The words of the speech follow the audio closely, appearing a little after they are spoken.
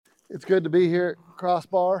It's good to be here at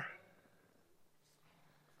Crossbar.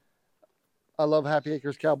 I love Happy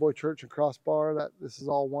Acres Cowboy Church and Crossbar. This is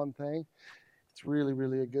all one thing. It's really,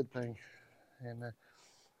 really a good thing. And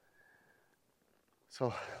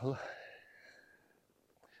so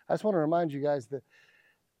I just want to remind you guys that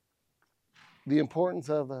the importance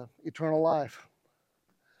of eternal life.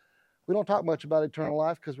 We don't talk much about eternal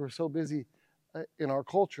life because we're so busy in our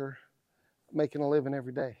culture making a living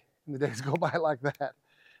every day. And the days go by like that.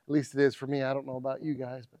 At least it is for me. I don't know about you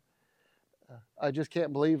guys, but I just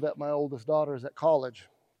can't believe that my oldest daughter is at college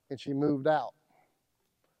and she moved out.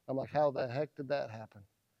 I'm like, how the heck did that happen?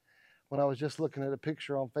 When I was just looking at a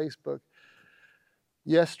picture on Facebook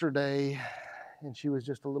yesterday, and she was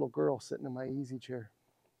just a little girl sitting in my easy chair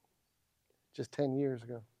just 10 years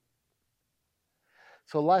ago.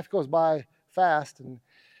 So life goes by fast, and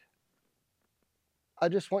I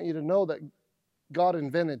just want you to know that God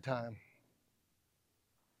invented time.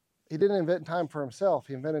 He didn't invent time for himself.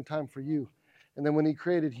 He invented time for you. And then when he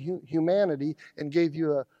created humanity and gave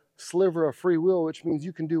you a sliver of free will, which means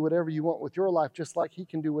you can do whatever you want with your life, just like he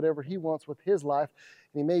can do whatever he wants with his life.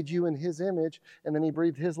 And he made you in his image, and then he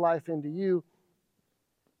breathed his life into you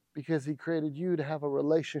because he created you to have a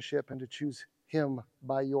relationship and to choose him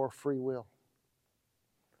by your free will.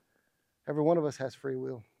 Every one of us has free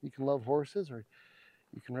will. You can love horses, or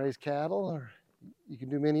you can raise cattle, or you can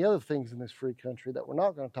do many other things in this free country that we're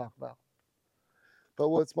not going to talk about. But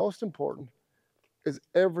what's most important is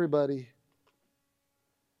everybody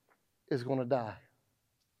is going to die.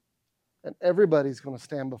 And everybody's going to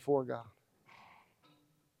stand before God.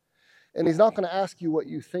 And he's not going to ask you what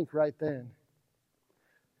you think right then.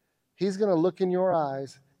 He's going to look in your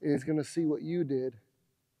eyes and he's going to see what you did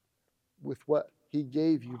with what he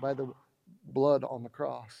gave you by the blood on the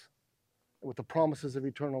cross, with the promises of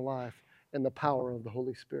eternal life and the power of the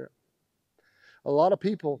Holy Spirit. A lot of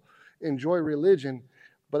people enjoy religion,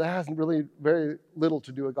 but that has really very little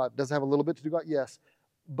to do with God. Does it have a little bit to do with God? Yes.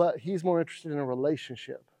 But he's more interested in a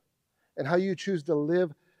relationship. And how you choose to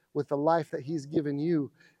live with the life that he's given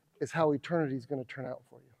you is how eternity is going to turn out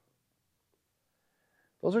for you.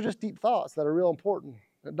 Those are just deep thoughts that are real important.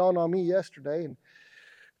 It dawned on me yesterday, and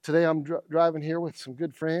today I'm driving here with some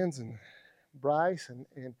good friends and Bryce,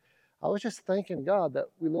 and I was just thanking God that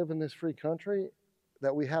we live in this free country,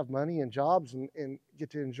 that we have money and jobs and get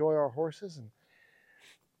to enjoy our horses.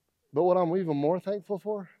 But what I'm even more thankful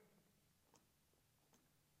for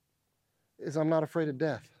is I'm not afraid of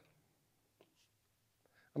death.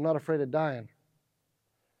 I'm not afraid of dying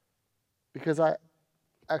because I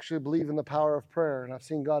actually believe in the power of prayer, and I've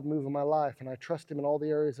seen God move in my life, and I trust him in all the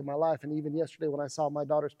areas of my life. And even yesterday when I saw my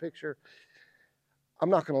daughter's picture, I'm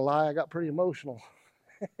not going to lie, I got pretty emotional.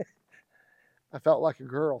 I felt like a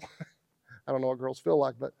girl. I don't know what girls feel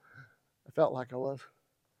like, but I felt like I was,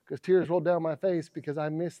 because tears rolled down my face because I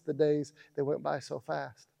missed the days that went by so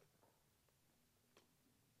fast.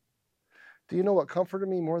 Do you know what comforted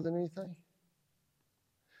me more than anything?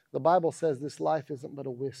 The Bible says this life isn't but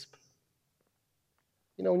a wisp.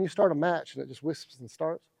 You know, when you start a match and it just wisps and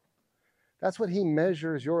starts, that's what he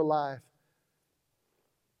measures your life.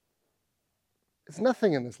 It's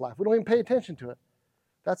nothing in this life. We don't even pay attention to it.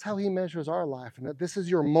 That's how he measures our life, and that this is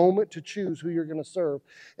your moment to choose who you're going to serve.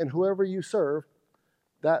 And whoever you serve,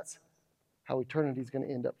 that's how eternity is going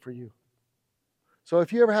to end up for you. So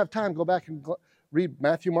if you ever have time, go back and read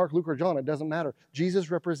Matthew, Mark, Luke, or John. It doesn't matter.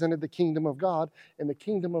 Jesus represented the kingdom of God, and the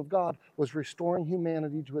kingdom of God was restoring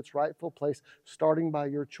humanity to its rightful place, starting by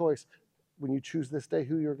your choice when you choose this day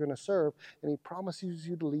who you're going to serve. And he promises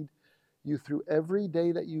you to lead you through every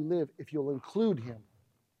day that you live if you'll include him.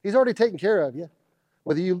 He's already taken care of you,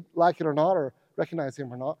 whether you like it or not, or recognize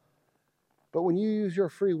him or not. But when you use your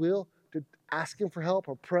free will to ask him for help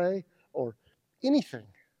or pray or anything,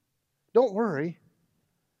 don't worry.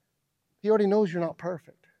 He already knows you're not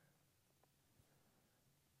perfect.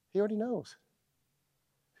 He already knows.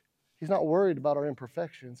 He's not worried about our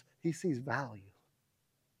imperfections. He sees value.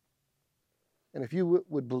 And if you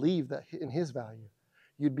would believe that in his value,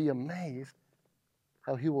 you'd be amazed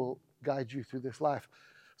how he will guide you through this life.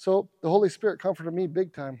 So the Holy Spirit comforted me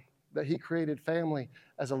big time that he created family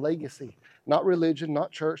as a legacy. Not religion,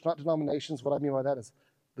 not church, not denominations. What I mean by that is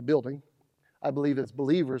the building. I believe as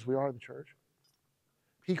believers, we are the church.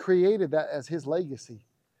 He created that as his legacy.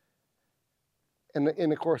 And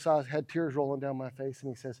of course, I had tears rolling down my face, and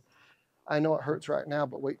he says, I know it hurts right now,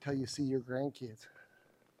 but wait till you see your grandkids.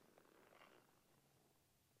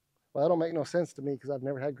 Well, that don't make no sense to me because I've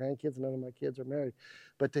never had grandkids and none of my kids are married.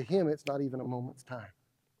 But to him, it's not even a moment's time.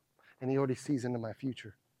 And he already sees into my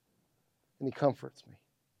future. And he comforts me.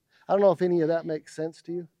 I don't know if any of that makes sense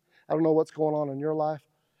to you. I don't know what's going on in your life.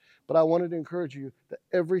 But I wanted to encourage you that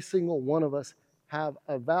every single one of us have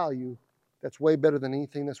a value that's way better than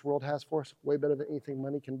anything this world has for us, way better than anything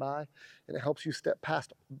money can buy. And it helps you step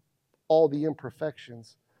past all the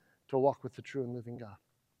imperfections to walk with the true and living God.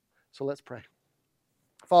 So let's pray.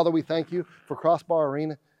 Father, we thank you for Crossbar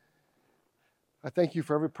Arena. I thank you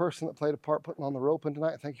for every person that played a part putting on the roping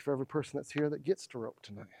tonight. I thank you for every person that's here that gets to rope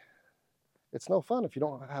tonight. It's no fun if you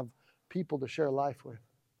don't have people to share life with.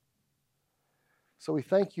 So we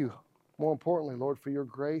thank you, more importantly, Lord, for your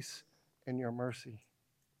grace and your mercy.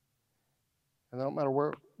 And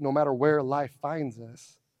no matter where life finds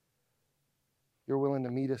us, you're willing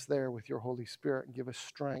to meet us there with your Holy Spirit and give us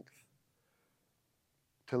strength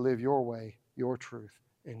to live your way, your truth,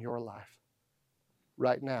 in your life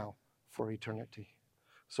right now for eternity.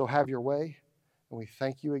 So have your way, and we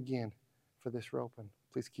thank you again for this roping.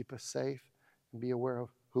 Please keep us safe and be aware of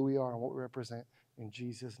who we are and what we represent. In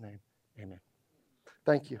Jesus' name, amen.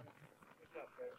 Thank you.